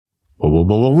Whoa, whoa,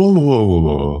 whoa, whoa, whoa, whoa,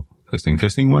 whoa, whoa.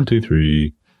 Testing, 1, 2,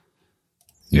 3.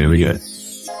 There we go.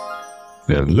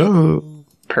 Hello.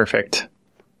 Perfect.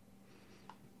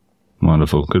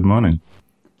 Wonderful. Good morning.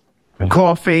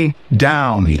 Coffee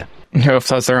down. No, if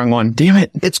that's the wrong one. Damn it.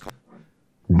 It's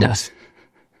Yes.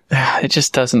 It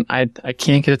just doesn't. I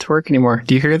can't get it to work anymore.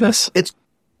 Do you hear this?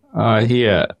 I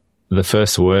hear the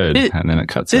first word and then it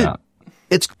cuts out.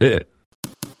 It's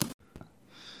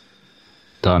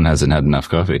Don hasn't had enough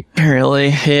coffee. Really?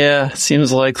 Yeah,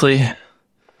 seems likely. How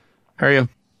are you?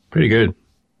 Pretty good.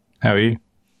 How are you?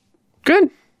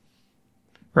 Good.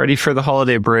 Ready for the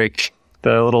holiday break.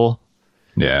 The little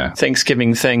Yeah.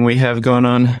 Thanksgiving thing we have going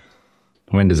on.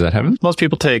 When does that happen? Most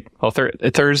people take,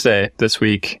 Thursday this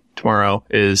week. Tomorrow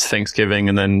is Thanksgiving,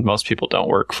 and then most people don't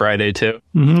work Friday too.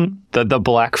 Mm-hmm. The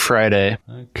Black Friday.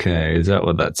 Okay, is that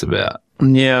what that's about?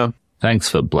 Yeah. Thanks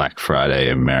for Black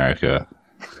Friday, America.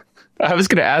 I was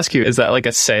going to ask you, is that like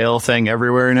a sale thing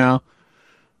everywhere now?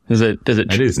 Does it?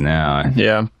 It is now.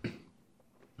 Yeah.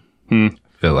 I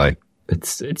feel like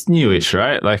it's newish,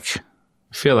 right? Like,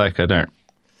 I feel like I don't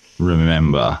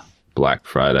remember Black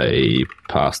Friday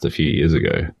past a few years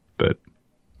ago, but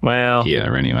Well,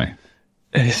 here anyway.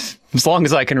 as long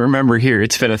as I can remember here,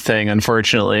 it's been a thing,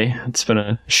 unfortunately. It's been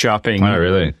a shopping. Oh,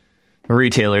 really?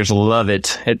 Retailers love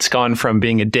it. It's gone from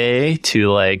being a day to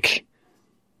like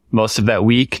most of that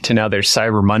week to now there's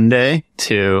Cyber Monday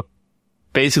to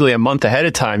basically a month ahead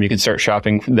of time. You can start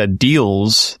shopping the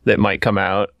deals that might come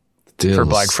out for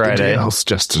Black Friday. The deals,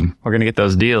 Justin. We're going to get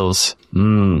those deals.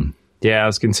 Yeah, I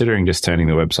was considering just turning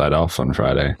the website off on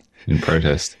Friday in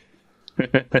protest.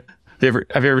 Have you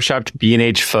ever shopped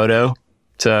B&H Photo?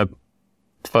 It's a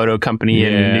photo company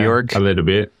in New York. A little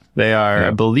bit. They are,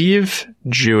 I believe,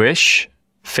 Jewish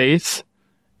faith,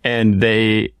 and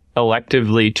they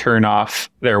electively turn off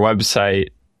their website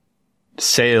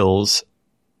sales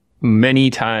many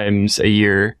times a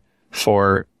year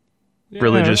for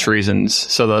religious reasons.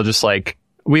 So they'll just like,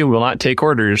 we will not take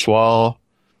orders while,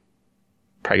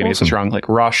 probably gonna get this wrong, like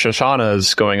Rosh Hashanah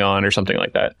is going on or something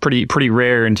like that. Pretty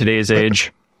rare in today's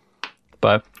age,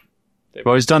 but they've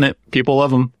always done it. People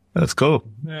love them. That's cool.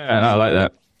 Yeah, and I like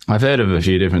that. I've heard of a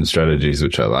few different strategies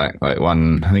which I like. Like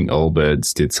one, I think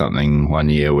Allbirds did something one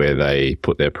year where they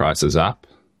put their prices up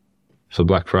for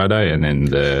Black Friday, and then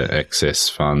the excess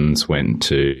funds went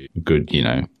to good,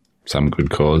 some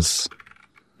good cause.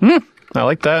 I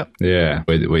like that. Yeah,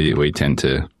 we tend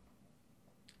to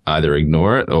either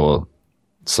ignore it or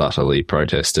subtly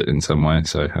protest it in some way.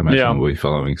 So I imagine we'll be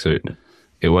following suit.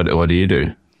 Yeah, what do you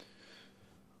do?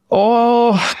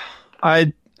 Oh,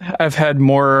 I've had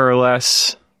more or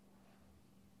less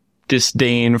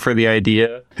disdain for the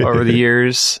idea over the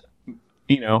years.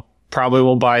 Probably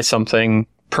will buy something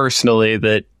personally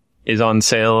that is on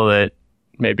sale that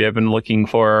maybe I've been looking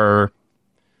for, or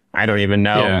I don't even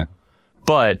know. Yeah.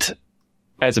 But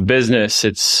as a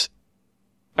business,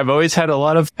 I've always had a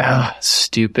lot of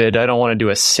stupid. I don't want to do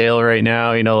a sale right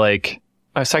now. Like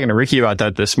I was talking to Ricky about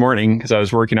that this morning because I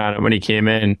was working on it when he came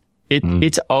in.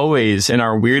 It's always in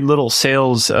our weird little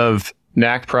sales of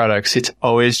Knack products. It's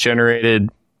always generated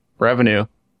revenue,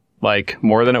 like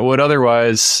more than it would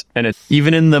otherwise. And it's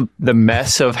even in the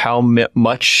mess of how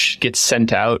much gets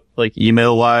sent out, like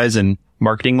email wise and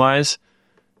marketing wise,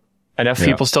 enough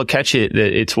people still catch it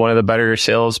that it's one of the better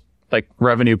sales, like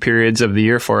revenue periods of the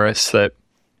year for us, that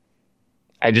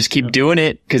I just keep doing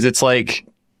it because it's like,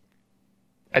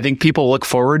 I think people look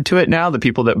forward to it now. The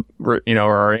people that are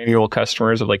our annual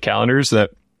customers of like calendars, that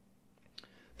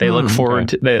they look forward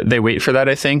to. They wait for that.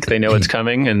 I think they know it's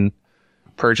coming and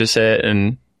purchase it.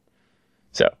 And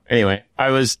so anyway, I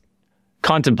was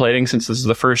contemplating, since this is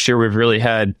the first year we've really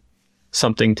had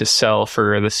something to sell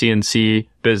for the CNC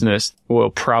business,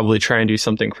 we'll probably try and do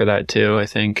something for that too. I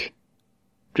think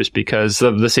just because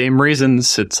of the same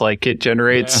reasons. It's like it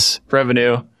generates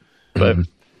revenue, but.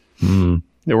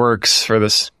 It works for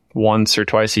this once or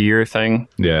twice a year thing.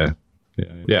 Yeah.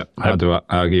 Hard to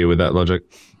argue with that logic.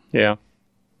 Yeah.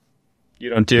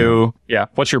 You don't do... Yeah.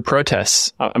 What's your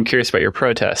protests? I'm curious about your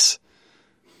protests.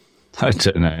 I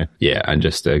don't know. Yeah, I'm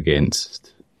just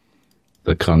against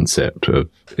the concept of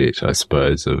it, I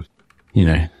suppose, of,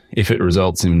 if it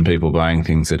results in people buying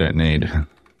things they don't need,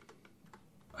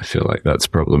 I feel like that's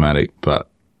problematic. But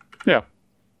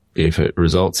if it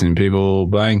results in people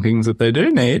buying things that they do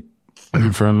need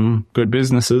from good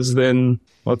businesses, then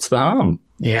what's the harm?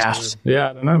 Yeah.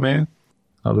 I don't know, man.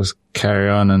 I'll just carry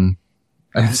on, and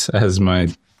as my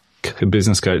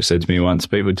business coach said to me once,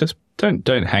 people just don't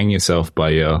hang yourself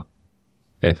by your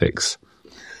ethics.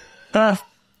 That's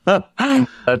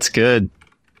good.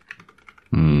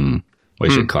 We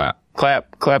should clap.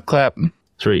 Clap, clap, clap.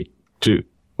 3, 2,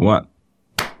 1.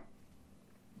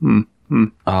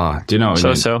 Ah, do you know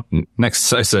what So. Next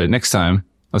time,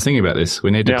 I was thinking about this.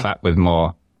 We need to clap with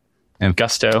more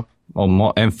gusto or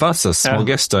more emphasis, more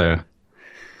gusto.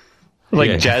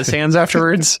 Like jazz hands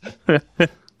afterwards.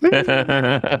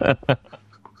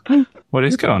 What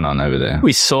is going on over there?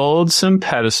 We sold some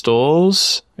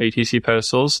pedestals, ATC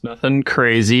pedestals, nothing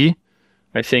crazy.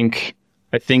 I think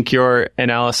your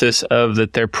analysis of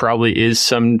that there probably is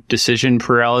some decision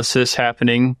paralysis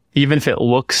happening, even if it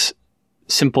looks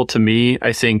simple to me.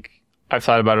 I think I've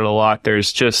thought about it a lot.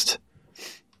 There's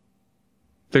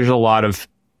a lot of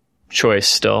choice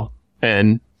still.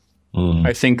 And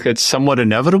I think it's somewhat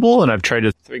inevitable, and I've tried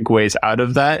to think ways out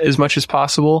of that as much as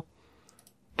possible.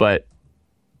 But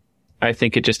I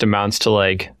think it just amounts to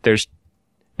like, there's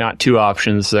not 2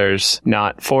 options. There's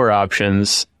not 4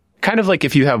 options. Kind of like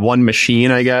if you have one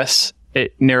machine, I guess,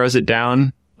 it narrows it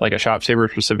down, like a Shop Saver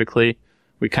specifically.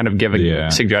 We kind of give a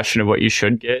suggestion of what you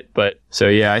should get. But so,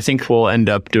 yeah, I think we'll end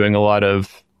up doing a lot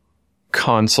of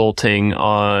consulting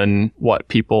on what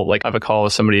people, like I have a call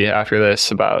with somebody after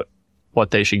this about what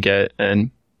they should get.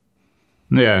 And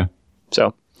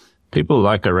so people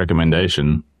like a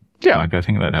recommendation. Yeah. Like, I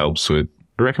think that helps with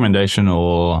a recommendation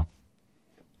or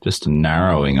just a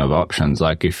narrowing of options.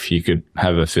 Like if you could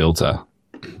have a filter,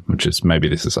 which is, maybe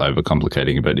this is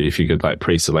overcomplicating, but if you could like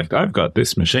pre-select, I've got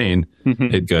this machine,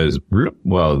 it goes,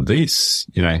 well, these,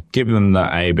 give them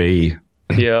the A, B,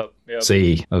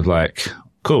 C of like,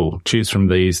 cool, choose from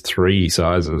these 3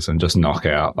 sizes and just knock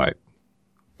out like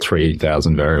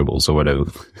 3,000 variables or whatever.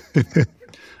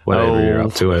 Whatever you're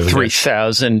up to over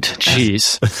 3,000.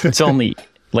 Jeez. It's only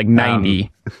like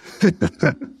 90.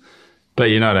 But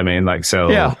you know what I mean? Like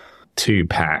sell 2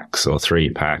 packs or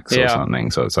 3 packs or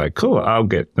something. So it's like, cool, I'll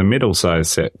get the middle size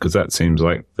set because that seems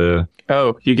like the...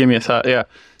 Oh, you gave me a thought. Yeah.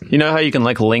 You know how you can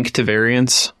like link to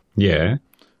variants? Yeah.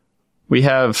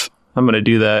 I'm going to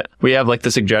do that. We have like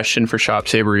the suggestion for Shop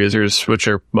Saver users, which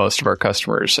are most of our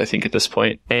customers, I think, at this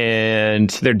point. And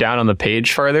they're down on the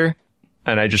page farther.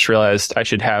 And I just realized I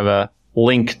should have a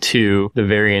link to the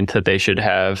variant that they should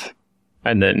have.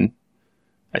 And then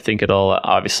I think it'll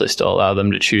obviously still allow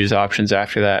them to choose options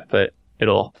after that, but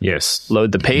it'll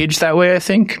load the page that way, I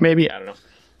think, maybe. I don't know.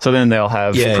 So then they'll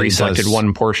have pre-selected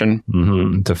one portion.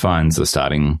 Defines the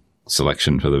starting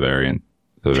selection for the variant,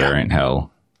 variant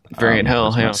hell. Variant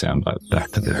hell, yeah. Sound like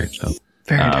back to variant hell.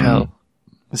 Variant hell.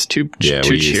 It's too cheery.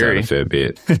 We use that a fair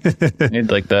bit. Need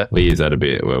like that. We use that a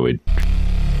bit where we...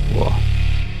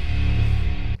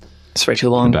 It's way too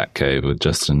long. Batcave with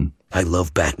Justin. I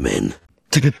love Batman.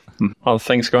 All the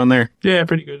things going there. Yeah,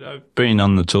 pretty good. I've been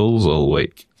on the tools all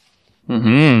week.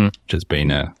 Which has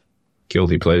been a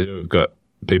guilty pleasure. We've got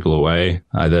people away,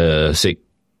 either sick,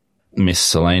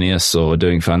 miscellaneous, or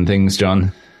doing fun things.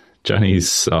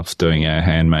 Johnny's off doing a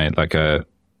handmade, like a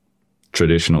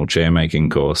traditional chair making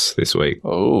course this week.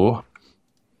 Oh.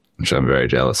 Which I'm very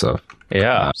jealous of.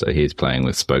 Yeah. So he's playing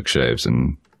with spoke shaves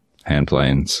and hand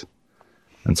planes.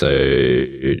 And so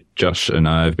Josh and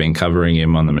I have been covering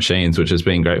him on the machines, which has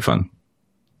been great fun.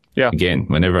 Yeah. Again,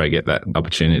 whenever I get that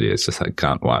opportunity, it's just I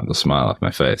can't wipe the smile off my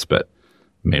face. But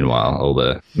meanwhile, all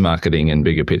the marketing and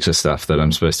bigger picture stuff that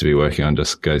I'm supposed to be working on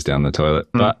just goes down the toilet.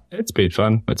 But it's been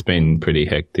fun. It's been pretty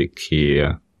hectic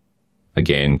here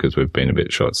again because we've been a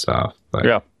bit short-staffed.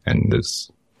 And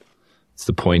it's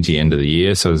the pointy end of the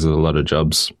year, so there's a lot of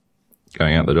jobs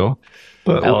going out the door.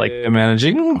 But we're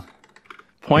managing.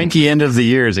 Pointy end of the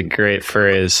year is a great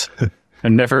phrase.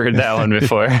 I've never heard that one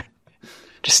before.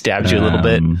 Just stabs you a little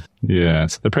bit. Yeah,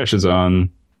 so the pressure's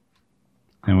on.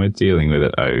 And we're dealing with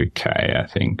it okay, I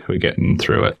think. We're getting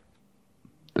through it.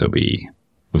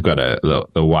 We've got the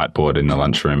whiteboard in the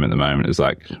lunchroom at the moment. It's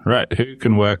like, right, who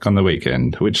can work on the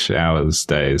weekend? Which hours,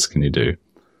 days can you do?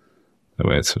 So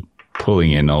we're sort of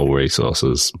pulling in all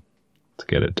resources to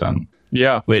get it done.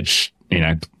 Yeah. Which,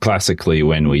 classically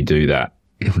when we do that,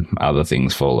 other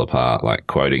things fall apart, like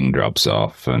quoting drops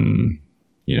off and,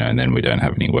 and then we don't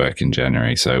have any work in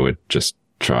January. So we're just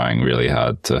trying really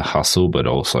hard to hustle, but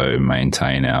also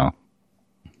maintain our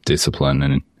discipline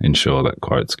and ensure that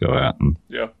quotes go out and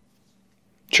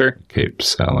keep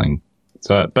selling.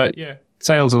 So, but yeah,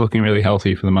 sales are looking really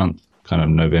healthy for the month. Kind of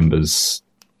November's,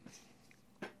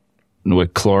 we're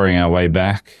clawing our way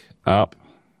back up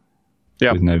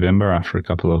with November after a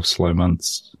couple of slow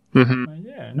months.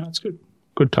 It's good.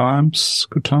 Good times.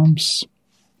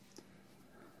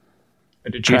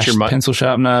 Did you get your pencil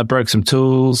sharpener, broke some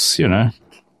tools,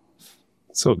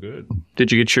 It's all good.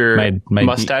 Did you get your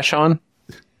mustache on?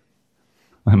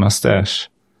 My mustache.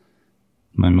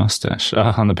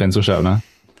 On the pencil sharpener.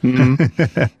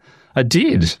 I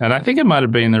did. And I think it might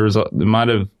have been the result. It might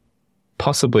have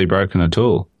possibly broken a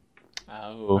tool.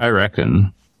 Oh. I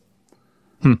reckon.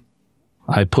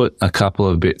 I put a couple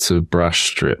of bits of brush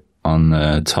strip on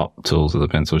the top tools of the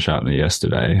pencil sharpener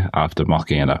yesterday after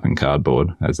mocking it up in cardboard,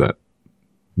 as that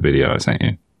video I sent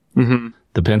you. Mm-hmm.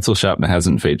 The pencil sharpener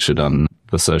hasn't featured on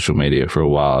the social media for a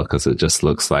while because it just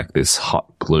looks like this hot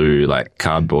glue, like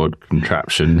cardboard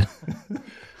contraption.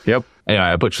 Yep. Anyway,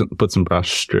 I put some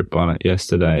brush strip on it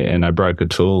yesterday and I broke a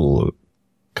tool a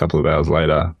couple of hours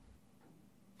later.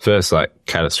 First, like,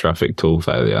 catastrophic tool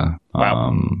failure.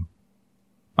 Wow.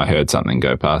 I heard something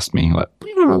go past me, like,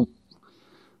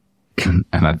 and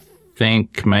I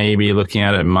think maybe looking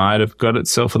at it might have got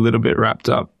itself a little bit wrapped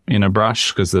up in a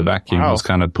brush because the vacuum was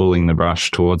kind of pulling the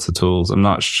brush towards the tools. I'm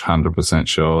not 100%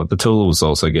 sure. The tool was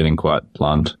also getting quite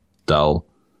blunt, dull.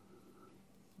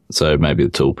 So maybe the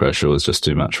tool pressure was just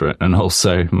too much for it. And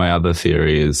also my other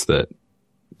theory is that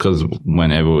because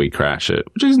whenever we crash it,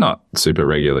 which is not super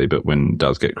regularly, but when it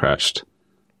does get crashed,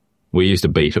 we used to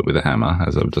beat it with a hammer,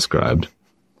 as I've described,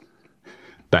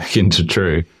 back into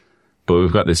true. But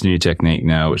we've got this new technique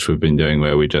now, which we've been doing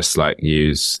where we just like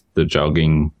use the jog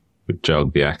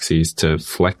the axes to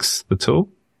flex the tool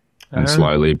and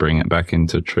slowly bring it back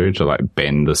into true to like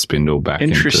bend the spindle back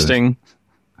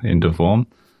into form.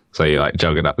 So you like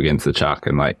jog it up against the chuck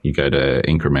and like you go to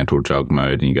incremental jog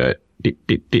mode and you go dit,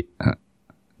 dit, dit,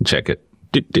 check it,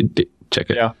 dit, dit, dit, check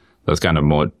it. Yeah. That's kind of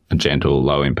more a gentle,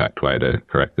 low impact way to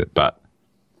correct it. But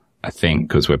I think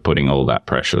because we're putting all that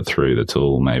pressure through the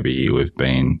tool, maybe we've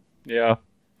been,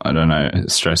 I don't know,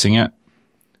 stressing it.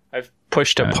 I've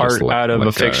pushed a part out of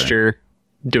a fixture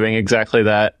doing exactly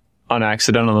that on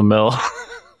accident on the mill.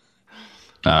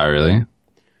 Oh, really?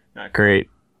 Not great.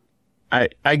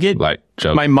 I get, like,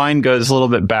 my mind goes a little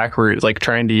bit backwards, like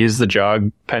trying to use the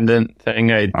jog pendant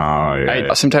thing.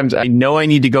 Sometimes I know I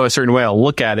need to go a certain way. I'll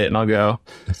look at it and I'll go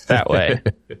that way.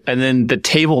 And then the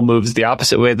table moves the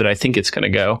opposite way that I think it's going to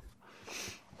go.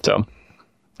 So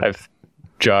I've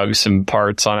jogged some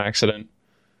parts on accident.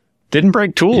 Didn't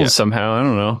break tools somehow. I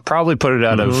don't know. Probably put it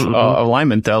out of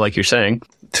alignment though, like you're saying.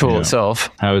 Tool itself.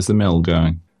 How is the mill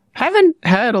going? Haven't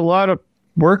had a lot of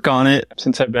work on it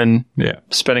since I've been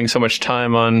spending so much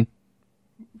time on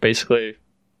basically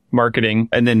marketing.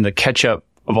 And then the catch up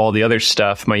of all the other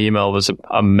stuff. My email was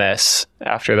a mess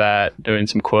after that, doing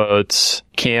some quotes.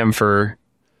 Cam for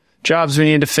jobs we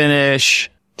need to finish.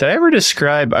 Did I ever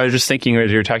describe, I was just thinking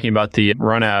as you were talking about the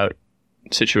run out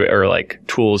situation or like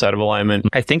tools out of alignment.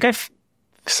 I think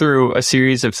through a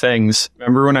series of things.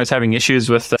 Remember when I was having issues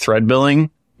with the thread billing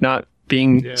not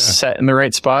being set in the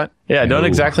right spot? Yeah, I don't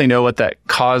exactly know what that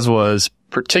cause was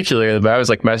particularly, but I was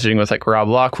like messaging with like Rob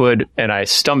Lockwood and I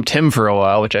stumped him for a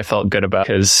while, which I felt good about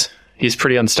because he's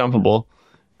pretty unstumpable.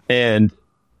 And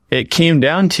it came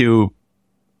down to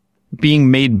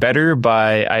being made better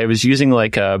by, I was using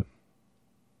like a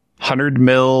 100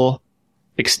 mil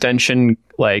extension,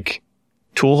 like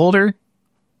tool holder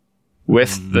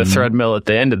with the thread mill at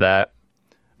the end of that.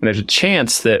 And there's a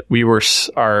chance that we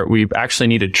actually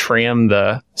need to tram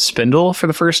the spindle for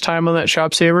the first time on that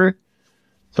shop saver.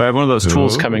 So I have one of those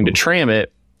tools coming to tram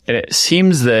it. And it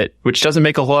seems that, which doesn't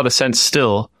make a whole lot of sense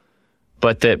still,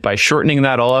 but that by shortening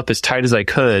that all up as tight as I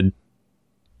could,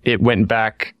 it went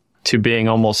back to being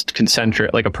almost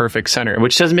concentric, like a perfect center,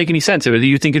 which doesn't make any sense.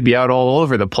 You think it'd be out all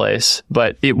over the place,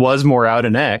 but it was more out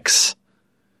in X.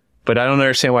 But I don't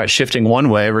understand why it's shifting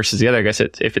one way versus the other. I guess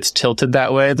if it's tilted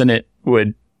that way, then it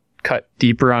would cut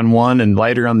deeper on one and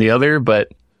lighter on the other.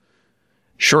 But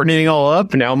shortening it all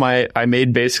up, now I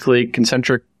made basically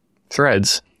concentric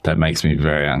threads. That makes me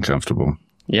very uncomfortable.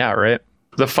 Yeah, right.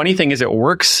 The funny thing is it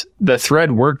works. The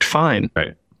thread worked fine.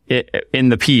 Right. In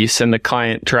the piece, and the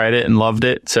client tried it and loved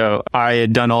it. So I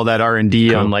had done all that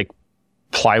R&D on like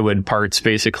plywood parts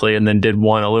basically, and then did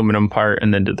one aluminum part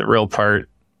and then did the real part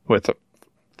with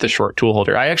the short tool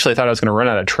holder. I actually thought I was going to run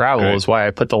out of travel is why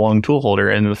I put the long tool holder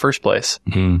in the first place.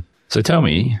 Mm-hmm. So tell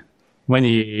me, when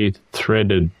you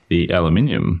threaded the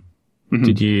aluminium,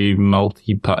 did you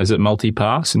is it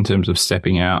multi-pass in terms of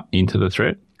stepping out into the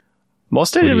thread?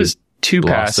 Most of it was 2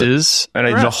 passes, and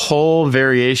I did a whole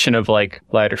variation of like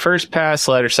lighter first pass,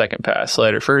 lighter second pass,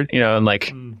 lighter first, and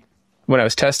like when I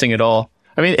was testing it all,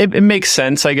 I mean, it makes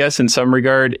sense, I guess, in some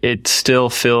regard. It still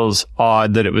feels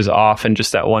odd that it was off in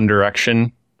just that one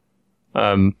direction.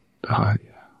 Yeah.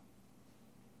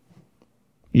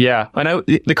 And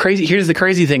here's the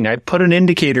crazy thing. I put an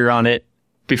indicator on it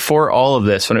before all of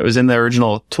this when it was in the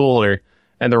original tool holder,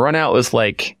 and the run out was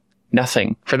like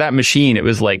nothing. For that machine, it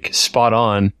was like spot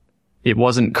on. It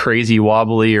wasn't crazy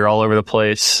wobbly or all over the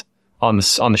place on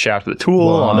the shaft of the tool,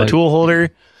 on the tool holder.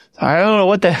 I don't know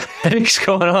what the heck's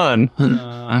going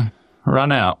on.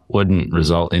 run out wouldn't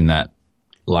result in that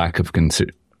lack of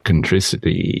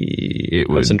concentricity. It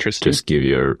would just give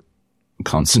you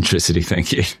concentricity.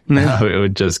 Thank you. No, it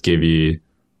would just give you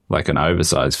like an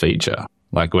oversized feature.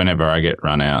 Like whenever I get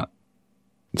run out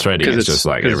threading, it's just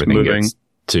like everything gets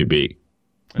too big.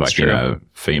 That's like,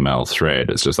 female thread,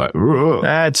 it's just like,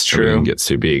 that's true. Everything gets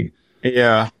too big.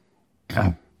 Yeah.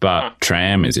 But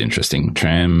tram is interesting.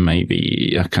 Tram,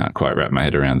 maybe, I can't quite wrap my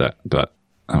head around that, but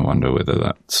I wonder whether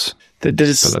that's a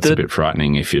bit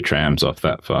frightening if your tram's off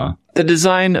that far. The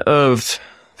design of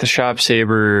the Shop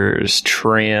Saber's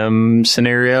tram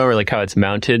scenario, or like how it's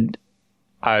mounted,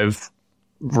 I've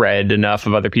read enough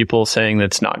of other people saying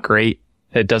that's not great.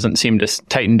 It doesn't seem to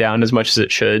tighten down as much as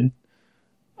it should.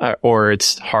 Or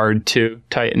it's hard to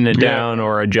tighten it down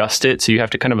or adjust it. So you have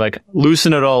to kind of like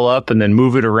loosen it all up and then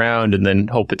move it around and then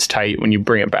hope it's tight when you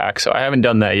bring it back. So I haven't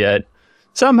done that yet.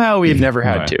 Somehow we've never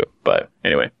had to. But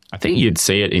anyway. I think you'd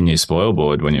see it in your spoil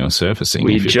board when you're surfacing.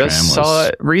 We just saw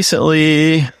it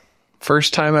recently.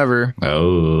 First time ever.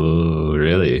 Oh,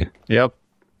 really? Yep.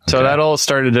 Okay. So that all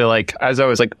started to like, as I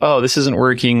was like, oh, this isn't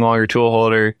working, longer tool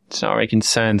holder. It's not making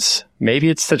sense. Maybe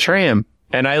it's the tram.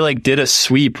 And I like did a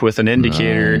sweep with an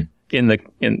indicator in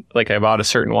like I bought a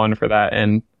certain one for that,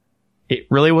 and it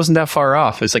really wasn't that far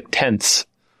off. It's like tenths.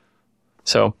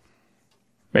 So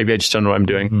maybe I just don't know what I'm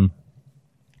doing.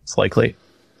 It's likely.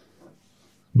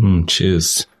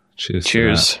 Cheers.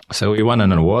 So we won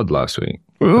an award last week.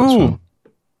 Ooh,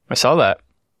 I saw that.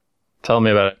 Tell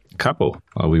me about it. Couple.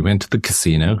 Well, we went to the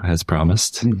casino as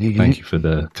promised. Thank you for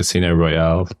the Casino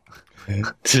Royale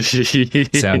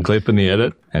sound clip in the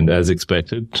edit, and as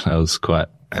expected, I was quite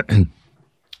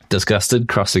disgusted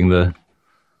crossing the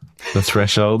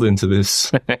threshold into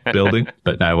this building.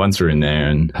 But no, once we're in there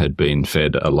and had been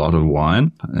fed a lot of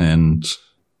wine, and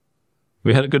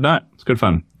we had a good night. It's good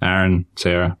fun. Aaron,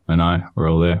 Sarah, and I were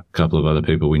all there. A couple of other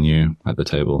people we knew at the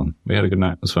table, and we had a good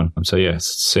night. It was fun. So yes,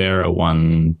 Sarah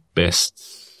won best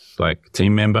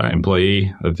team member,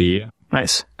 employee of the year.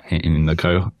 Nice. In the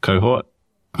cohort,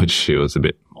 which she was a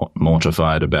bit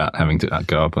mortified about having to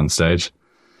go up on stage.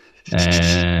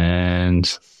 And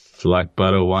Like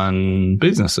Butter won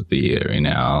Business of the Year in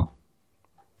our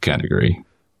category.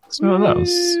 So that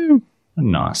was a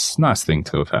nice thing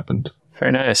to have happened.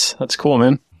 Very nice. That's cool,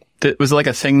 man. Was it like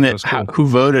a thing that, cool. Who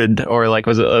voted, or like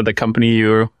was it the company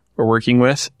you were working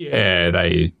with? Yeah,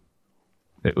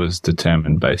 it was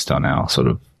determined based on our sort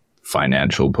of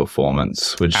financial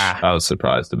performance, which I was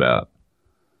surprised about.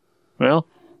 Well,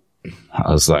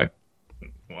 I was like,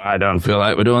 I don't feel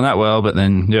like we're doing that well, but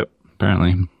then, yep,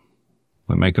 apparently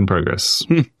we're making progress.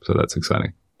 So that's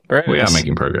exciting. We are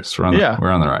making progress. We're on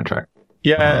the right track.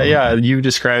 Yeah. You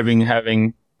describing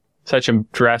having such a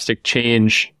drastic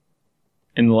change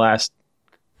in the last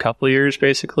couple of years,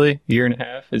 basically, year and a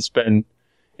half. It's been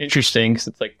interesting because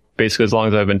it's like basically as long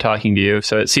as I've been talking to you.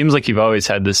 So it seems like you've always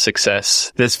had this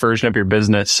success, this version of your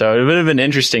business. So it would have been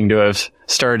interesting to have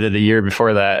started a year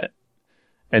before that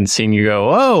and seen you go,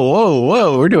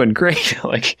 whoa, we're doing great.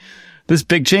 Like this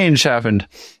big change happened.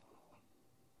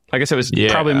 I guess it was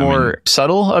probably more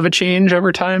subtle of a change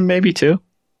over time, maybe too.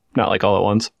 Not like all at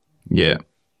once. Yeah.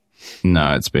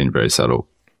 No, it's been very subtle,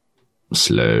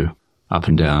 slow, up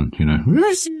and down, you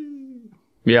know.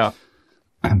 Yeah.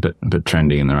 But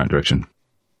trending in the right direction.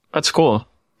 That's cool.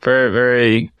 Very,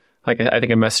 very, like, I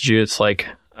think I messaged you. It's like,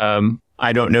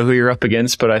 I don't know who you're up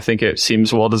against, but I think it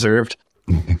seems well-deserved.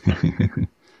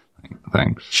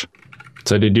 Thanks.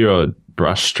 So did your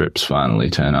brush strips finally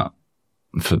turn up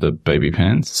for the baby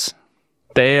pants?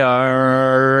 They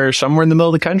are somewhere in the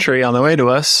middle of the country on the way to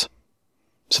us,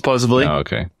 supposedly. Oh,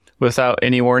 okay. Without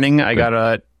any warning, I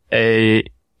got a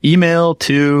email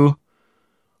to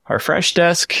our fresh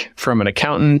desk from an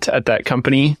accountant at that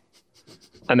company.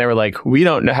 And they were like, we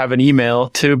don't have an email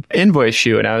to invoice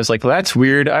you. And I was like, well, that's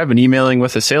weird. I've been emailing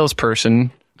with a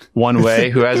salesperson one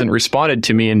way who hasn't responded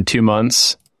to me in 2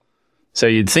 months. So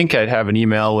you'd think I'd have an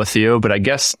email with you, but I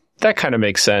guess that kind of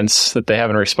makes sense that they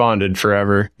haven't responded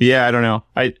forever. Yeah, I don't know.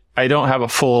 I don't have a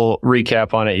full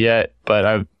recap on it yet,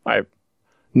 but I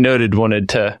noted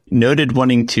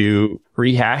wanting to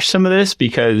rehash some of this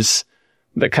because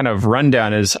the kind of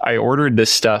rundown is I ordered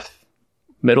this stuff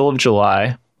middle of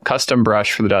July, custom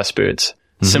brush for the dust boots.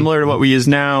 Mm-hmm. Similar to what we use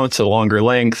now. It's a longer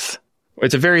length.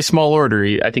 It's a very small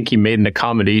order. I think he made an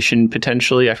accommodation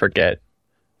potentially. I forget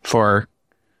for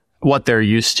what they're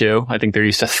used to. I think they're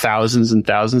used to thousands and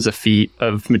thousands of feet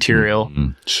of material.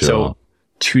 Mm-hmm. Sure. So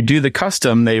to do the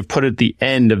custom, they've put at the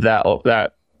end of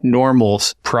that normal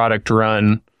product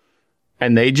run,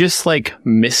 and they just like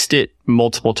missed it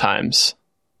multiple times.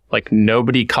 Like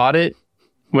nobody caught it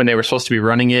when they were supposed to be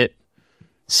running it.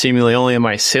 seemingly only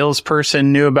my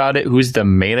salesperson knew about it, who's the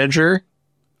manager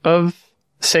of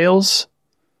sales.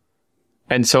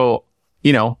 And so,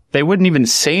 you know, they wouldn't even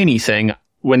say anything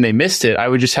when they missed it. I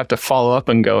would just have to follow up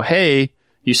and go, hey,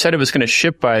 you said it was going to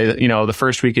ship by, you know, the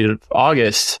first week of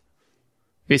August.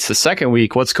 It's the second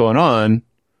week. What's going on?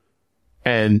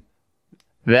 And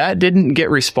that didn't get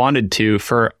responded to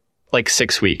for like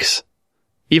 6 weeks.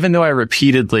 Even though I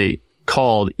repeatedly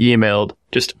called, emailed,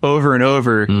 just over and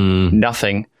over,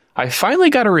 nothing. I finally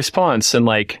got a response in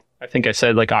like, I think I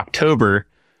said like October,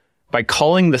 by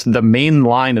calling the main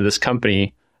line of this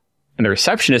company, and the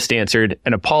receptionist answered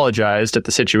and apologized at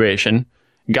the situation,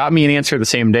 got me an answer the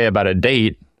same day about a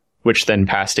date, which then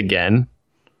passed again,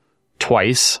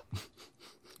 twice.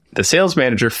 The sales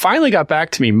manager finally got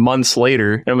back to me months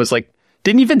later and was like,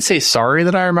 didn't even say sorry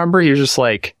that I remember. He was just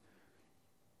like,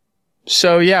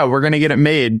 so yeah, we're going to get it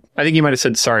made. I think he might have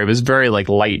said sorry. It was very like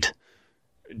light.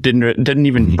 Didn't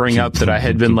even bring up that I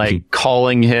had been like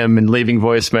calling him and leaving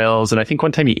voicemails. And I think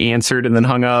one time he answered and then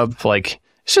hung up. Like,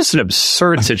 it's just an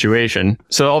absurd situation.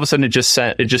 So all of a sudden we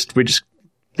just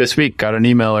this week got an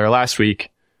email, or last week,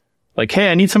 like,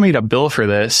 hey, I need somebody to bill for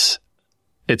this.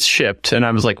 It's shipped. And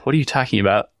I was like, what are you talking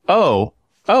about? Oh,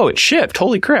 it shipped.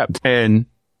 Holy crap. And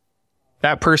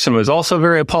that person was also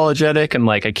very apologetic and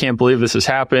like, I can't believe this has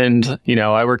happened. You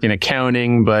know, I work in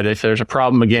accounting, but if there's a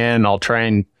problem again, I'll try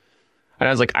and I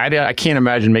was like, I can't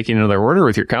imagine making another order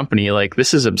with your company. Like,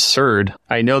 this is absurd.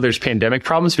 I know there's pandemic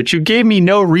problems, but you gave me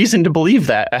no reason to believe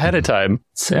that ahead of time.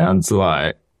 Sounds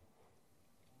like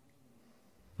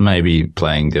maybe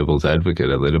playing devil's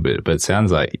advocate a little bit, but it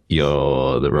sounds like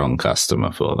you're the wrong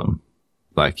customer for them.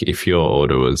 Like, if your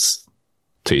order was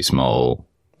too small,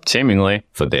 seemingly,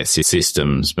 for their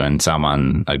systems, when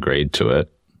someone agreed to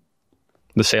it,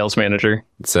 the sales manager.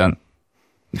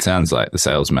 It sounds like the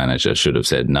sales manager should have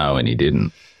said no, and he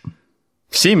didn't.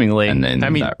 Seemingly. And then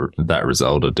that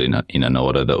resulted in an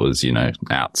order that was, you know,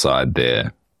 outside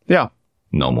their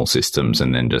normal systems,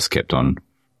 and then just kept on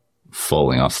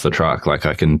falling off the truck. Like,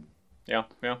 I can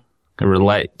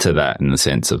relate to that in the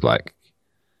sense of, like,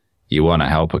 you want to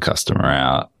help a customer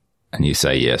out and you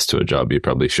say yes to a job you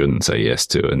probably shouldn't say yes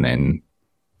to, and then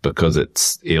because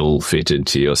it's ill fitted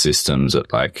to your systems,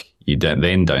 it like you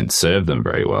don't serve them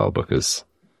very well because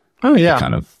it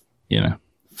kind of, you know,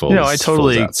 falls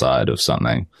falls outside of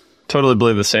something. Totally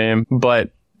believe the same,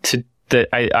 but to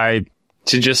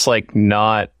just like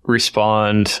not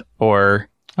respond, or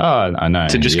I know,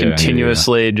 to just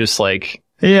continuously just like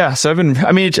so I've been,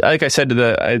 I mean, like I said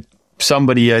to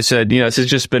somebody, I said, you know, this has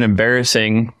just been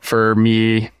embarrassing for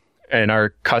me and our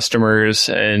customers,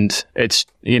 and it's,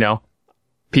 you know,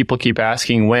 people keep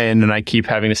asking when, and I keep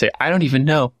having to say, I don't even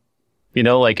know, you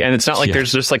know, like, and it's not like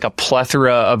there's just like a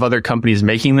plethora of other companies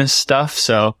making this stuff.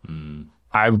 So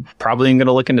I probably am going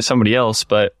to look into somebody else.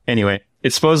 But anyway,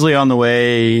 it's supposedly on the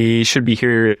way, should be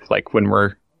here like when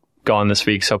we're gone this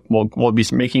week. So we'll be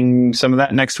making some of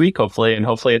that next week, hopefully. And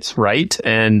hopefully it's right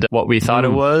and what we thought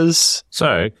it was.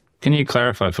 So can you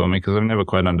clarify for me? Because I've never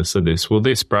quite understood this. Will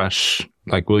this brush,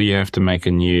 like, will you have to make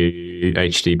a new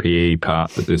HDPE part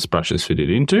that this brush is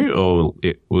fitted into, or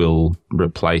it will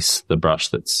replace the brush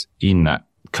that's in that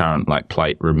current, like,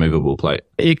 plate, removable plate?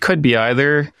 It could be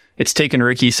either. It's taken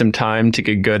Ricky some time to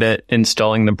get good at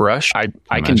installing the brush.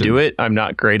 I can do it. I'm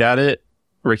not great at it.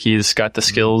 Ricky's got the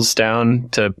skills down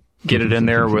to get it in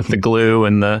there with the glue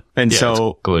so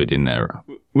it's glued in there.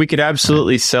 We could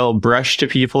absolutely sell brush to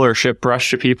people or ship brush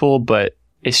to people, but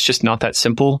it's just not that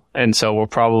simple. And so we'll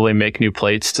probably make new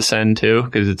plates to send too,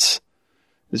 because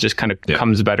it just kind of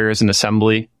comes better as an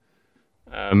assembly.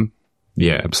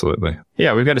 Yeah, absolutely.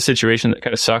 Yeah, we've got a situation that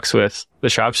kind of sucks with the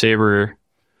Shop Saver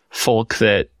folk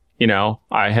that, you know,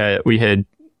 we had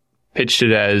pitched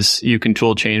it as you can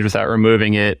tool change without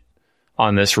removing it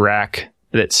on this rack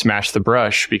that smashed the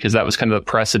brush, because that was kind of the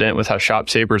precedent with how Shop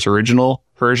Saver's original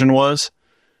version was.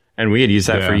 And we had used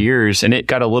that for years, and it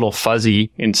got a little fuzzy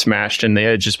and smashed in the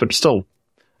edges, but still,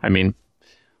 I mean,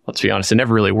 let's be honest, it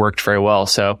never really worked very well.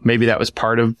 So maybe that was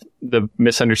part of the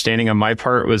misunderstanding on my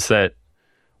part, was that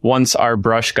once our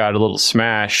brush got a little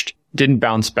smashed, didn't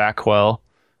bounce back well,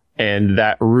 and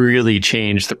that really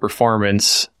changed the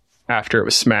performance after it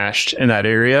was smashed in that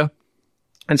area.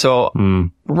 And so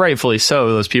rightfully so,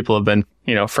 those people have been,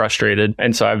 you know, frustrated.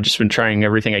 And so I've just been trying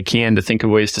everything I can to think of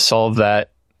ways to solve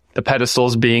that. The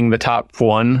pedestals being the top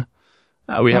one.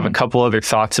 We have a couple other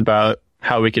thoughts about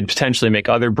how we could potentially make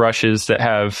other brushes that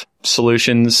have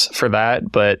solutions for that.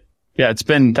 But yeah, that's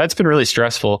been really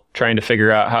stressful, trying to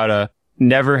figure out how to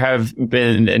never have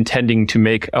been intending to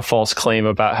make a false claim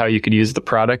about how you could use the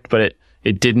product, but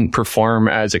it didn't perform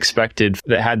as expected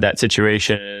that had that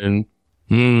situation.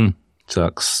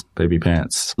 Sucks. Baby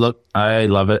pants. Look, I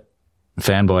love it.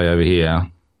 Fanboy over here,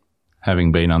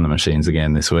 having been on the machines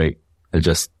again this week, it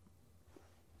just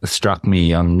struck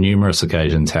me on numerous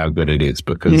occasions how good it is,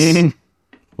 because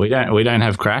we don't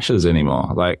have crashes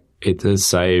anymore. Like, it has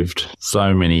saved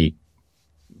so many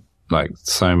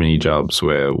jobs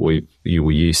where we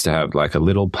used to have like a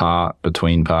little part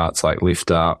between parts, like lift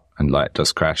up and like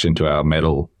just crash into our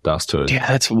metal dust hood. Yeah,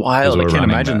 that's wild. I can't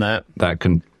imagine that.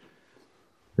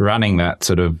 Running that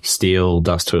sort of steel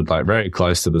dust hood like very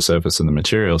close to the surface of the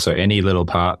material, so any little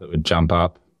part that would jump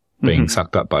up being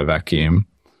sucked up by vacuum,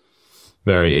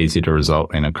 very easy to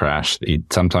result in a crash.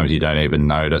 Sometimes you don't even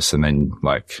notice, and then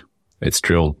like it's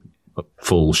drilled a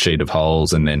full sheet of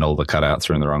holes, and then all the cutouts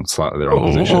are in the slightly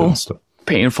wrong position.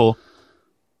 Painful.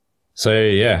 So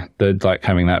yeah, like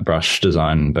having that brush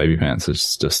design baby pants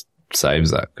just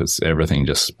saves that, because everything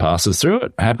just passes through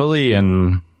it happily,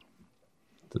 and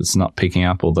it's not picking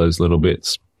up all those little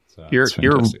bits. So your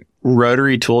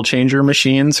rotary tool changer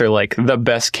machines are like the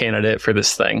best candidate for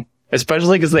this thing,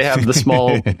 especially because they have the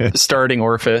small starting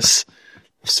orifice,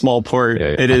 small port.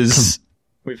 Yeah. It is.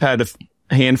 We've had a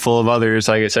handful of others,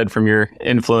 like I said, from your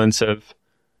influence of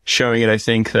showing it. I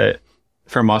think that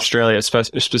from Australia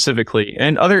specifically,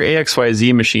 and other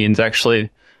AXYZ machines. Actually,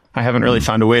 I haven't really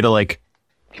found a way to like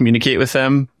communicate with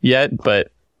them yet,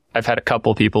 but I've had a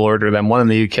couple people order them. One in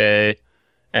the UK.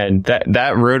 And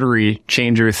that rotary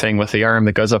changer thing with the arm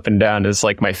that goes up and down is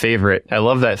like my favorite. I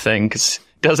love that thing because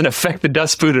it doesn't affect the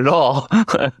dust boot at all.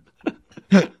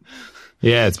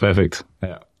 Yeah, it's perfect.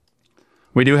 Yeah.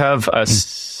 We do have a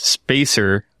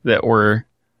spacer that we're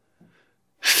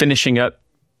finishing up,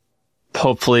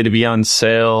 hopefully to be on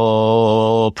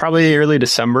sale probably early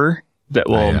December, that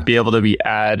will be able to be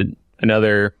added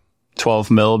another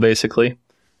 12 mil, basically,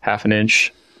 half an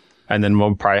inch. And then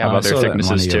we'll probably have other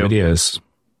thicknesses too. Videos.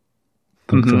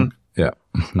 Yeah,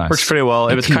 nice. Works pretty well.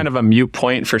 It was kind of a mute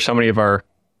point for so many of our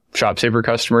Shop Saver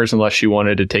customers, unless you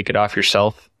wanted to take it off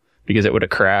yourself, because it would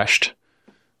have crashed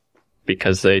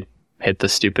because they hit the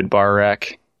stupid bar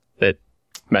rack that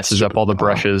messes up all the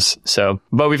brushes. So,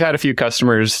 but we've had a few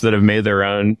customers that have made their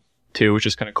own too, which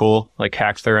is kind of cool, like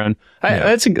hacked their own.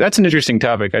 That's an interesting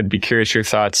topic. I'd be curious your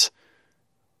thoughts.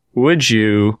 Would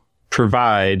you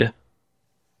provide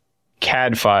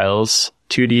CAD files,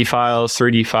 2D files,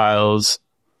 3D files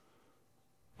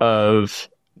of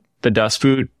the dust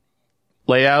boot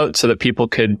layout so that people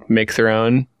could make their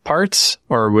own parts?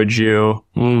 Or would you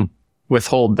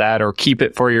withhold that or keep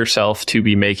it for yourself to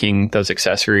be making those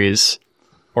accessories,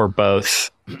 or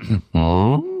both? This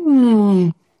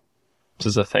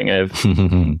is a thing I've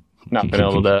not been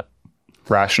able to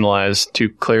rationalize too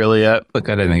clearly yet. Look,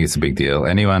 I don't think it's a big deal.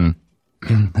 Anyone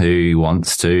who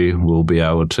wants to will be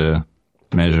able to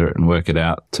measure it and work it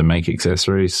out to make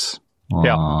accessories.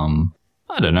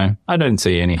 I don't know. I don't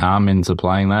see any harm in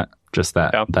supplying that. Just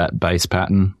that base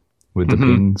pattern with the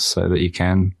pins so that you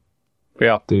can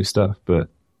do stuff. But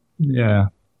yeah,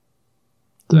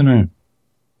 don't know.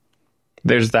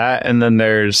 There's that, and then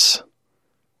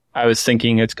I was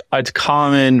thinking it's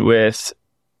common with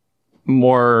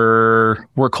more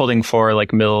work holding for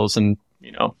like mills and,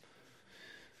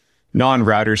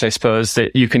 non-routers, I suppose,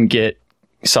 that you can get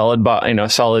solid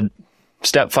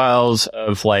step files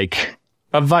of like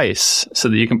a vise so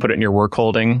that you can put it in your work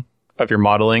holding of your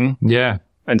modeling. Yeah.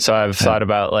 And so I've thought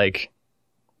about like,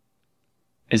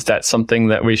 is that something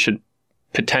that we should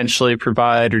potentially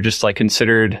provide, or just like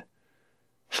considered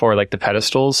for like the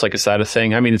pedestals? Like, is that a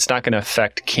thing? I mean, it's not going to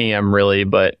affect CAM really,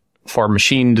 but for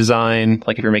machine design,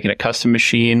 like if you're making a custom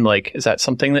machine, like, is that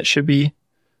something that should be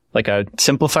like a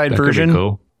simplified version? Could be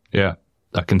cool. Yeah.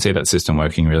 I can see that system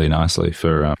working really nicely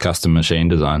for custom machine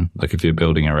design. Like if you're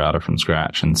building a router from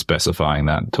scratch and specifying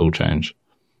that tool change.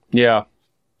 Yeah.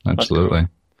 Absolutely.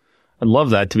 I'd love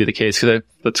that to be the case, because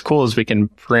what's cool is we can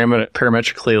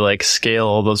parametrically like scale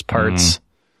all those parts,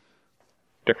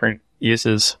 different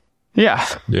uses. Yeah.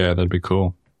 Yeah, that'd be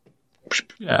cool.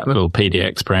 Yeah, little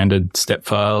PDX branded step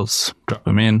files. Drop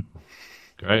them in.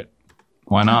 Great.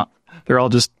 Why not? They're all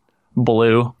just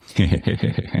blue.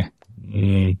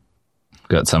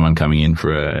 Got someone coming in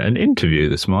for an interview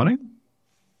this morning.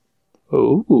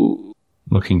 Oh.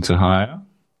 Looking to hire.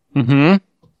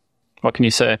 What can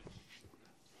you say?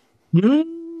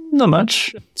 Not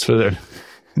much. It's for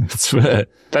that's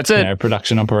it.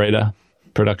 Production operator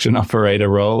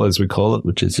role, as we call it,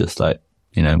 which is just like,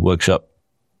 workshop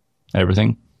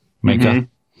everything. Maker.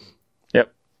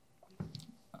 Yep.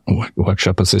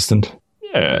 Workshop assistant.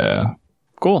 Yeah.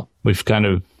 Cool. We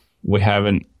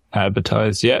haven't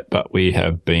advertised yet, but we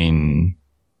have been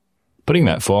putting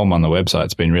that form on the website.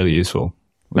 It's been really useful.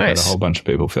 We've had a whole bunch of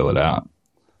people fill it out.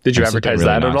 Did you advertise really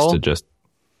that at nice all?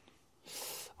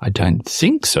 I don't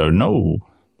think so. No.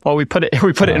 Well, we put it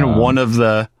in one of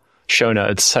the show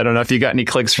notes. I don't know if you got any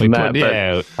clicks from that.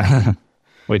 Yeah.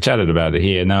 We chatted about it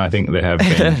here. No, I think there have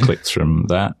been clicks from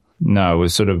that. No,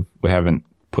 we haven't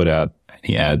put out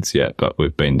any ads yet, but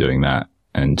we've been doing that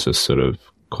and just sort of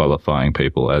qualifying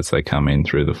people as they come in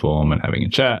through the form and having a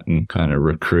chat and kind of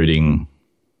recruiting.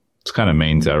 It kind of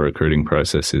means our recruiting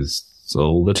process is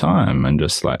all the time and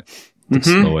just like it's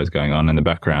always going on in the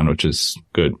background, which is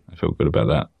good. I feel good about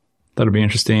that. That'll be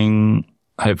interesting.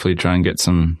 Hopefully try and get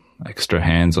some extra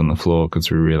hands on the floor because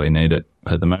we really need it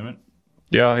at the moment.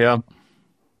 Yeah.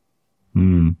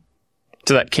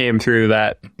 So that came through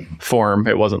that form.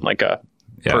 It wasn't like a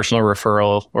personal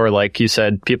referral or like you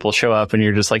said, people show up and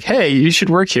you're just like, hey, you should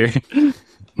work here.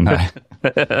 No,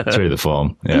 through the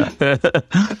form. Yeah.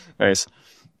 Nice.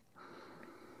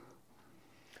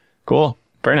 Cool.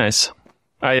 Very nice.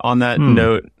 On that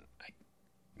note,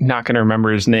 not going to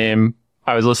remember his name.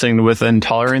 I was listening to With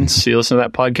Intolerance. Do you listen to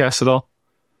that podcast at all?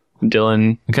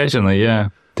 Dylan. Occasionally, yeah.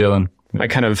 Dylan. I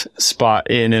kind of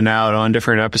spot in and out on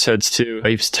different episodes too.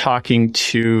 He was talking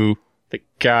to the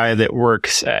guy that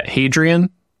works at Hadrian.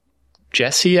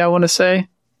 Jesse, I want to say.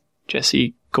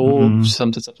 Jesse Gold,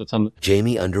 something.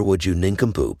 Jamie Underwood, you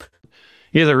nincompoop.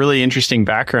 He has a really interesting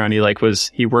background.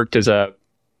 He worked as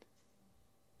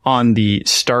on the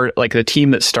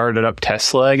team that started up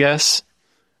Tesla, I guess,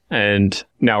 and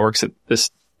now works at this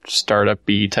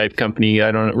startup-y type company.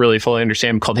 I don't really fully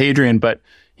understand, called Hadrian, but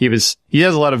he has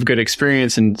a lot of good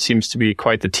experience and seems to be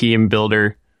quite the team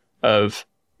builder of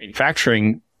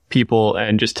manufacturing people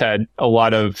and just had a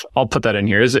lot of, I'll put that in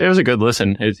here. It was a good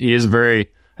listen. I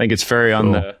think it's very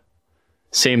on the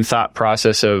same thought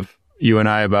process of you and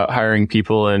I about hiring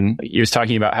people. And he was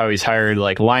talking about how he's hired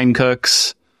like line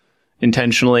cooks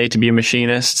intentionally to be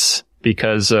machinists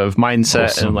because of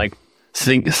mindset and like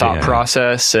thought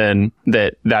process, and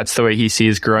that's the way he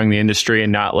sees growing the industry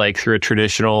and not like through a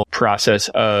traditional process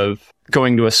of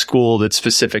going to a school that's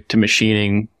specific to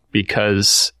machining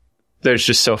because there's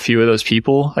just so few of those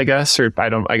people, I guess, or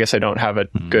I guess I don't have a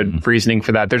good reasoning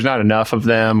for that. There's not enough of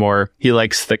them, or he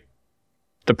likes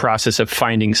the process of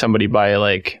finding somebody by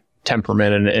like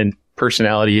temperament and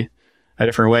personality a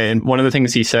different way. And one of the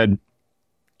things he said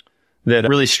that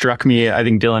really struck me, I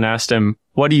think Dylan asked him,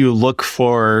 what do you look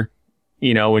for,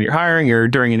 when you're hiring or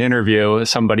during an interview with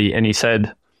somebody? And he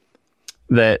said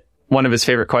that one of his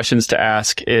favorite questions to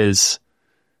ask is,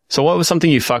 so what was something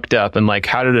you fucked up and like,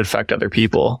 how did it affect other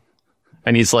people?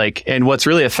 And he's like, and what's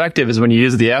really effective is when you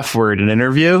use the F word in an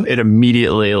interview, it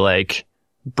immediately like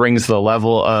brings the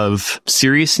level of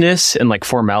seriousness and like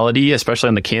formality, especially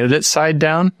on the candidate side,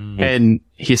 down. And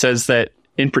he says that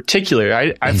in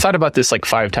particular, I've thought about this like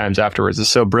 5 times afterwards. It's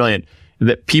so brilliant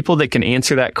that people that can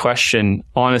answer that question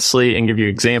honestly and give you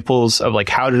examples of like,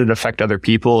 how did it affect other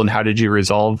people and how did you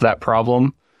resolve that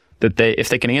problem? That if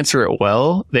they can answer it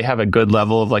well, they have a good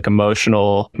level of like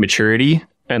emotional maturity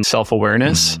and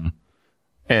self-awareness.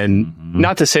 And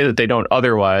not to say that they don't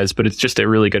otherwise, but it's just a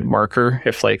really good marker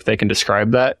if like they can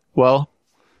describe that well.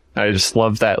 I just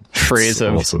love that phrase.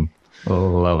 Awesome.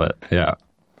 Love it. Yeah.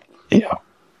 Yeah.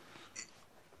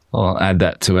 I'll add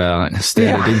that to our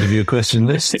standard interview question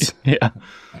list. Yeah.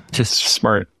 Just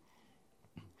smart.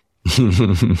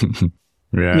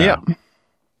 Yeah.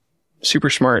 Super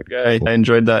smart guy. I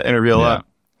enjoyed that interview a lot.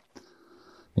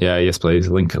 Yeah, yes, please.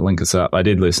 Link us up. I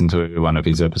did listen to one of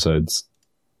his episodes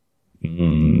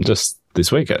just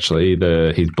this week, actually,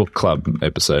 his book club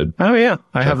episode. Oh, yeah.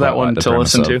 I have that one to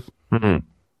listen to.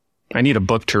 I need a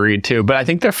book to read, too. But I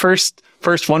think the first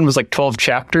one was like 12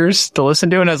 chapters to listen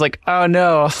to. And I was like, oh,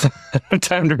 no, I have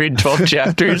time to read 12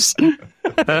 chapters.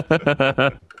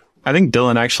 I think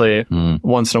Dylan actually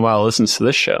once in a while listens to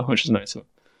this show, which is nice.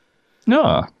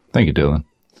 No, thank you, Dylan.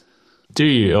 Do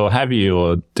you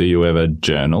ever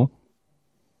journal?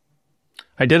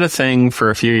 I did a thing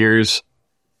for a few years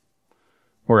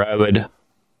where I would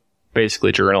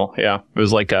basically journal. Yeah. It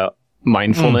was like a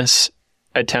mindfulness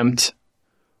attempt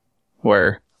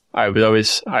where I would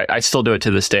always, I still do it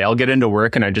to this day. I'll get into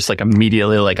work and I just like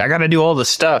immediately like, I got to do all the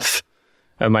stuff.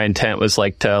 And my intent was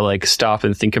like to like stop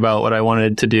and think about what I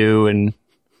wanted to do. And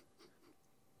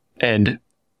I mean,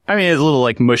 it's a little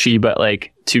like mushy, but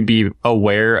like to be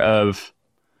aware of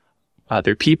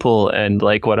other people and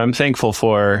like what I'm thankful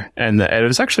for. And it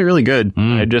was actually really good.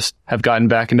 I just have gotten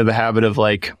back into the habit of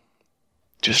like,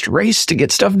 just race to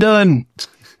get stuff done.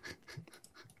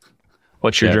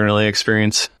 What's your journaling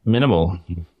experience? Minimal,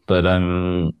 but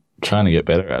I'm trying to get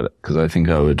better at it because I think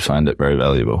I would find it very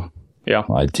valuable. Yeah.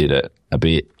 I did it a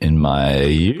bit in my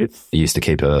youth. I used to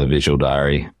keep a visual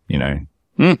diary,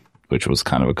 which was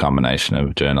kind of a combination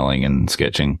of journaling and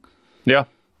sketching Yeah.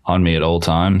 on me at all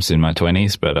times in my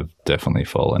 20s, but I've definitely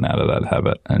fallen out of that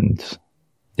habit. And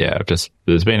yeah,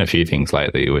 there's been a few things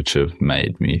lately which have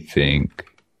made me think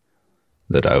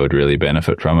that I would really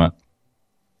benefit from it.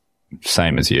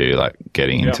 Same as you, like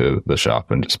getting into the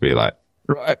shop and just be like,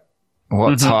 right,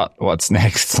 what's hot? What's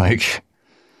next? Like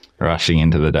rushing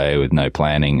into the day with no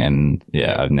planning. And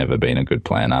yeah, I've never been a good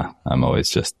planner. I'm always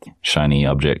just shiny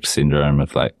object syndrome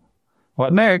of like,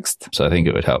 what next? So I think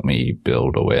it would help me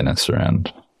build awareness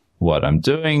around what I'm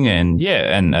doing. And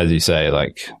yeah, and as you say,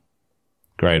 like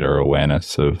greater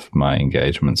awareness of my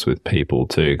engagements with people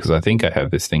too, because I think I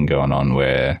have this thing going on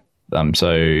where I'm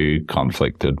so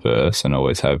conflict adverse and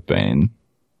always have been.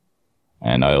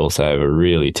 And I also have a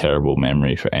really terrible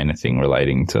memory for anything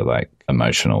relating to like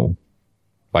emotional.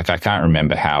 Like I can't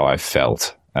remember how I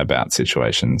felt about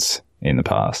situations in the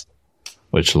past,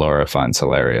 which Laura finds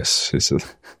hilarious.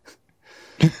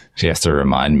 She has to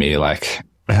remind me like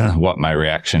what my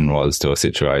reaction was to a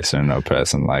situation or a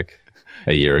person like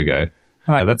a year ago.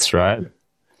 Oh, that's right.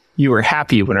 You were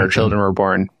happy when our children were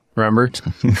born, remember?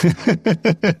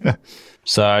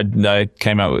 So I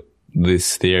came up with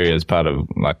this theory as part of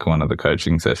like one of the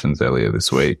coaching sessions earlier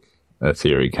this week. A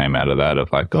theory came out of that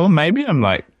of like, oh, maybe I'm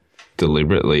like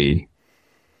deliberately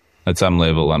at some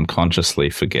level unconsciously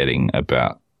forgetting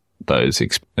about those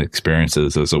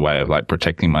experiences as a way of like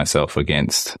protecting myself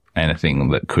against anything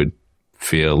that could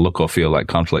look or feel like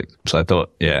conflict. So I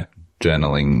thought, yeah,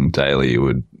 journaling daily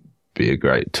would be a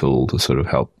great tool to sort of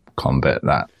help combat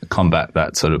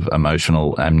that sort of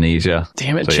emotional amnesia.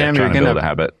 Damn it, so, Chem, yeah, you're build a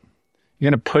habit.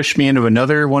 You're going to push me into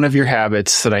another one of your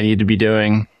habits that I need to be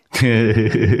doing.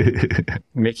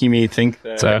 Making me think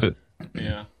that.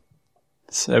 Yeah.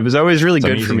 So it was always really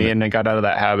good for me, and I got out of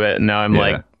that habit, and now I'm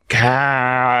like,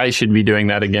 I should be doing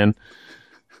that again.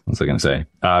 What was I going to say?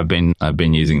 I've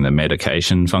been using the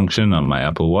medication function on my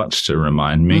Apple Watch to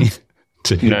remind me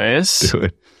to do it.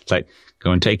 It's like,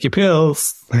 go and take your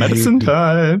pills. Medicine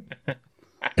time.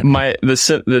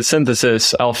 The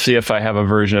synthesis, I'll see if I have a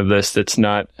version of this that's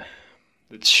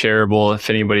shareable if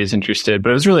anybody's interested, but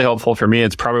it was really helpful for me.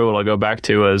 It's probably what I'll go back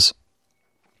to is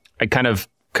I kind of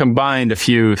combined a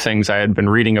few things I had been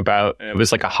reading about. It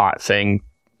was like a hot thing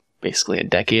basically a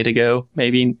decade ago,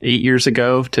 maybe 8 years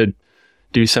ago, to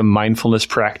do some mindfulness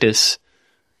practice,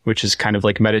 which is kind of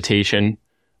like meditation.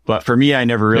 But for me, I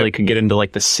never really could get into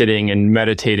like the sitting and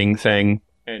meditating thing.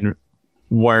 And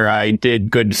where I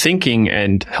did good thinking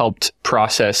and helped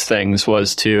process things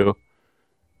was to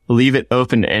leave it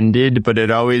open-ended, but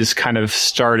it always kind of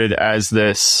started as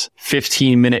this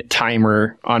 15-minute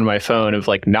timer on my phone of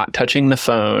like not touching the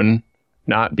phone,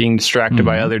 not being distracted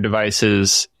by other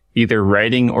devices, either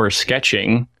writing or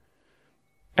sketching.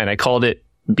 And I called it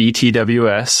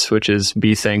BTWS, which is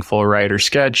Be Thankful, Write, or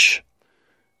Sketch.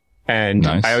 And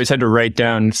I always had to write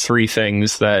down 3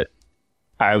 things that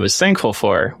I was thankful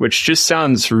for, which just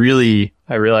sounds really,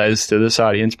 I realize to this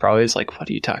audience probably is like, what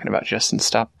are you talking about, Justin?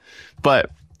 Stop. But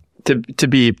to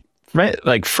be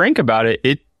frank about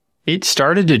it, it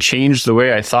started to change the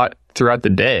way I thought throughout the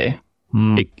day.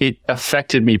 It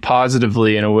affected me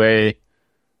positively in a way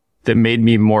that made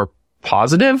me more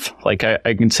positive. Like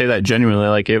I can say that genuinely,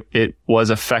 like it was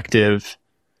effective,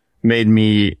 made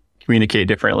me communicate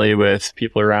differently with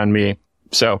people around me.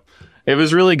 So it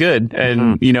was really good.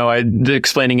 And, I'm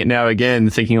explaining it now again,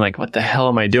 thinking like, what the hell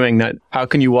am I doing? That how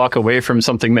can you walk away from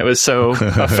something that was so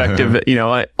effective?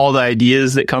 All the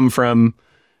ideas that come from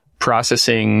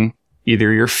processing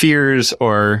either your fears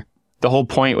or the whole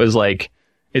point was like,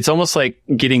 it's almost like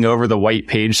getting over the white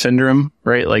page syndrome,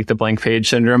 right? Like the blank page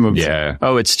syndrome of,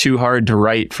 oh, it's too hard to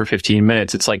write for 15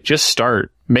 minutes. It's like, just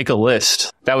start, make a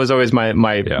list. That was always my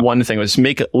one thing, was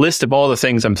make a list of all the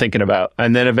things I'm thinking about.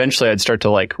 And then eventually I'd start to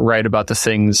like write about the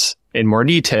things in more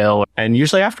detail. And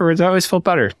usually afterwards, I always felt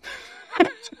better.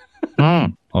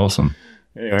 Awesome.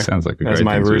 Anyway, sounds like a great that's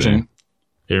my thing version.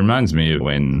 It reminds me of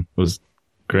when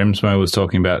Grimsmo was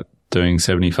talking about doing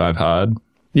 75 hard.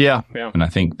 Yeah. And I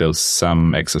think there was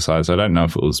some exercise. I don't know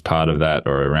if it was part of that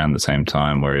or around the same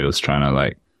time where he was trying to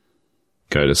like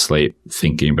go to sleep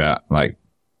thinking about like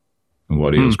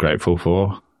what he was grateful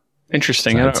for.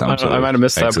 Interesting. So I might have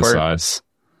missed that part.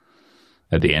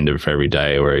 At the end of every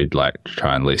day where he'd like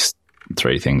try and list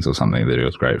 3 things or something that he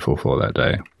was grateful for that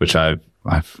day, which I've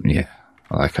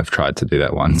tried to do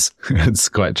that once. It's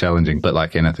quite challenging, but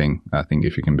like anything, I think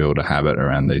if you can build a habit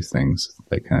around these things,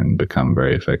 they can become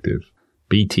very effective.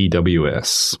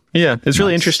 BTWS. Yeah, it's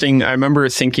really interesting. I remember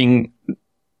thinking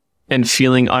and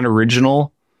feeling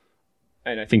unoriginal,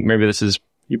 and I think maybe this is,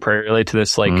 you probably relate to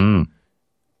this, like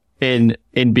in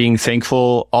being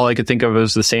thankful, all I could think of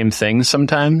was the same things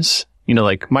sometimes. You know,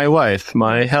 like my wife,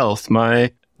 my health,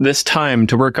 this time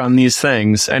to work on these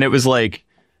things. And it was like,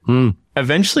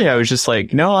 eventually I was just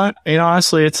like, no,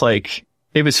 honestly, it's like,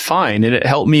 it was fine. And it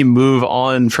helped me move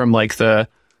on from like the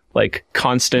like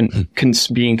constant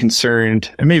being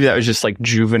concerned. And maybe that was just like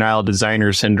juvenile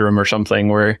designer syndrome or something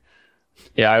where,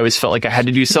 I always felt like I had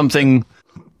to do something,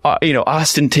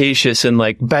 ostentatious and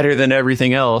like better than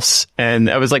everything else. And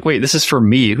I was like, wait, this is for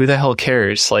me. Who the hell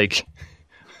cares? Like,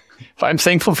 if I'm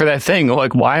thankful for that thing,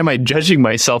 like, why am I judging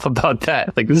myself about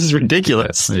that? Like, this is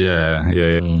ridiculous. Yeah.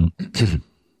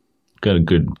 Got a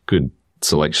good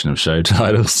selection of show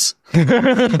titles.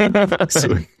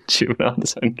 Juvenile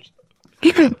design.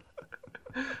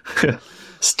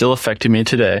 Still affecting me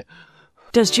today.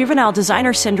 Does juvenile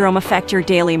designer syndrome affect your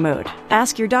daily mood?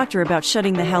 Ask your doctor about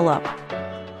shutting the hell up.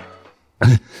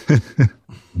 I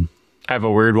have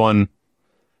a weird one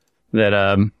that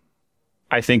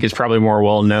I think is probably more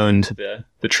well known to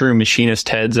the true machinist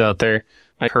heads out there.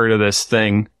 I heard of this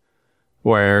thing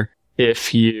where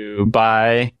if you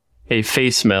buy a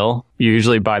face mill, you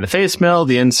usually buy the face mill,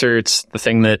 the inserts, the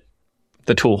thing that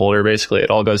the tool holder, basically, it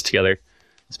all goes together.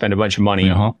 Spend a bunch of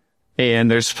money.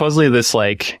 And there's supposedly this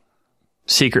like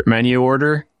secret menu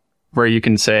order where you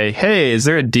can say, hey, is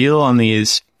there a deal on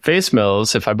these face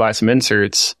mills if I buy some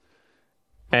inserts?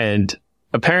 And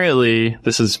apparently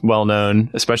this is well known,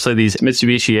 especially these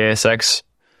Mitsubishi ASX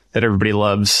that everybody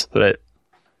loves, that it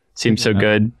seems so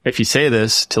good. If you say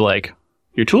this to like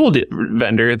your tool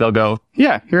vendor, they'll go,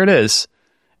 yeah, here it is.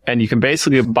 And you can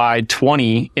basically buy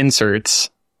 20 inserts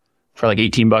for like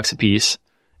 $18 a piece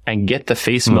and get the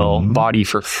face mill body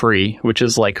for free, which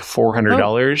is like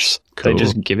 $400. Cool. They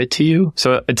just give it to you.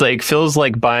 So it's like, feels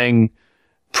like buying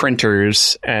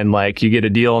printers and like you get a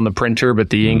deal on the printer,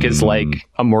 but the ink is like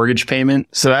a mortgage payment.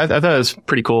 So I thought it was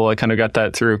pretty cool. I kind of got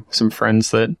that through some friends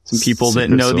some people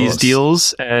didn't know these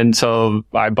deals. And so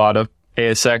I bought a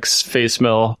ASX face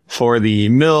mill for the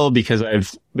mill because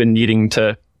I've been needing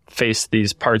to face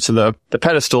these parts of the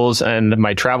pedestals and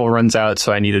my travel runs out.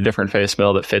 So I need a different face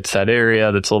mill that fits that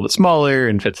area that's a little bit smaller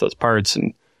and fits those parts.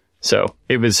 And so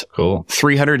it was cool.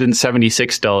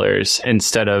 $376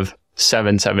 instead of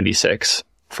 $776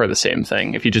 for the same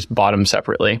thing if you just bought them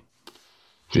separately.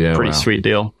 Yeah, pretty sweet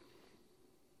deal.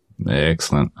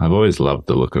 Excellent. I've always loved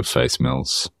the look of face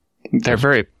mills. They're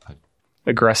very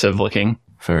aggressive looking.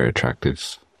 Very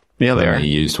attractive. Yeah, they are. I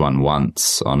used one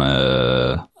once on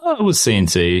it was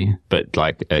CNC, but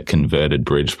like a converted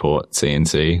Bridgeport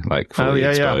CNC, like fully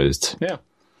exposed. Yeah.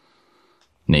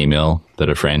 Knee mill that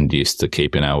a friend used to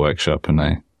keep in our workshop, and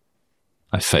I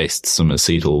faced some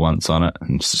acetal once on it,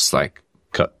 and it's just like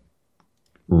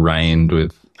rained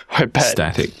with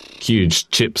static, huge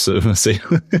chips of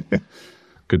acetal.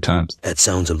 Good times. That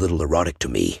sounds a little erotic to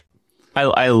me.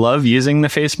 I love using the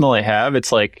face mill I have.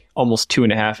 It's like almost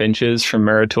 2.5 inches from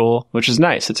Meritool, which is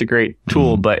nice. It's a great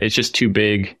tool, but it's just too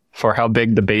big for how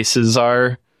big the bases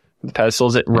are. The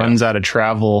pedestals, it runs out of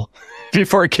travel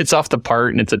before it gets off the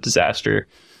part, and it's a disaster.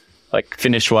 Like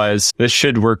finish-wise, this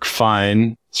should work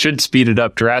fine. Should speed it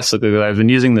up drastically. I've been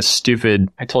using this stupid,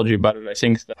 I told you about it, I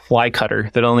think, the fly cutter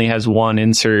that only has one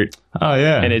insert. Oh,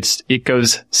 yeah. And it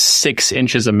goes 6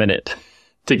 inches a minute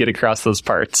to get across those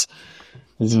parts.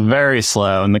 It's very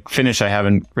slow, and the finish I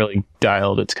haven't really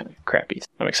dialed. It's kind of crappy.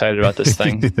 I'm excited about this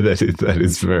thing. that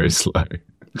is very slow.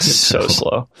 It's so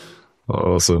slow.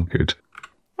 Awesome. Good.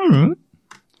 All right.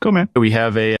 Cool, man. We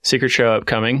have a secret show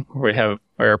upcoming.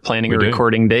 We're planning a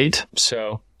recording date,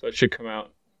 so it should come out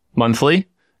monthly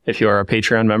if you are a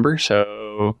Patreon member.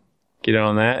 So get in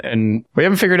on that. And we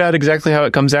haven't figured out exactly how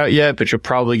it comes out yet, but you'll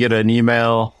probably get an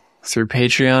email through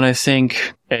Patreon, I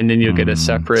think, and then you'll get a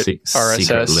separate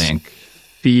RSS link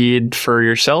feed for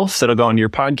yourself that'll go on your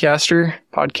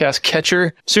podcast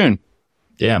catcher soon.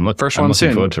 Yeah, I'm looking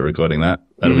forward to recording that.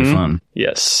 That'll be fun.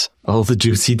 Yes. All the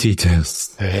juicy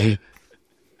details. Hey.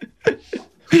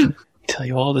 Tell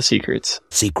you all the secrets.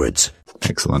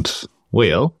 Excellent.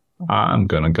 Well, I'm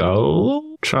going to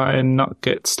go try and not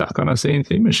get stuck on a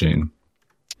CNC machine.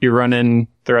 You're running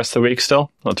the rest of the week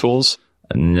still? No tools?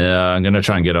 No, I'm going to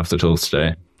try and get off the tools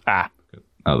today.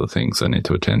 Other things I need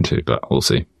to attend to, but we'll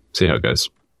see. See how it goes.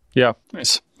 Yeah,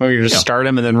 nice. Well, you just start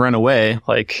them and then run away.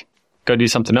 Like, go do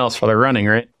something else while they're running,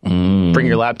 right? Bring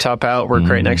your laptop out, work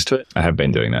right next to it. I have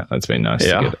been doing that. That's been nice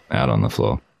to get out on the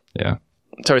floor. Yeah.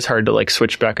 It's always hard to like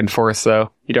switch back and forth,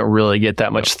 though. You don't really get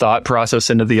that much thought process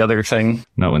into the other thing.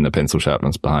 Not when the pencil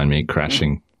sharpener's behind me,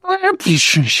 crashing.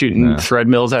 Shooting thread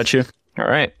mills at you. All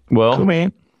right. Well, cool,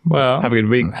 man. Well, have a good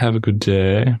week. Have a good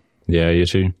day. Yeah, you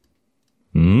too.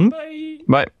 Bye.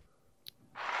 Bye.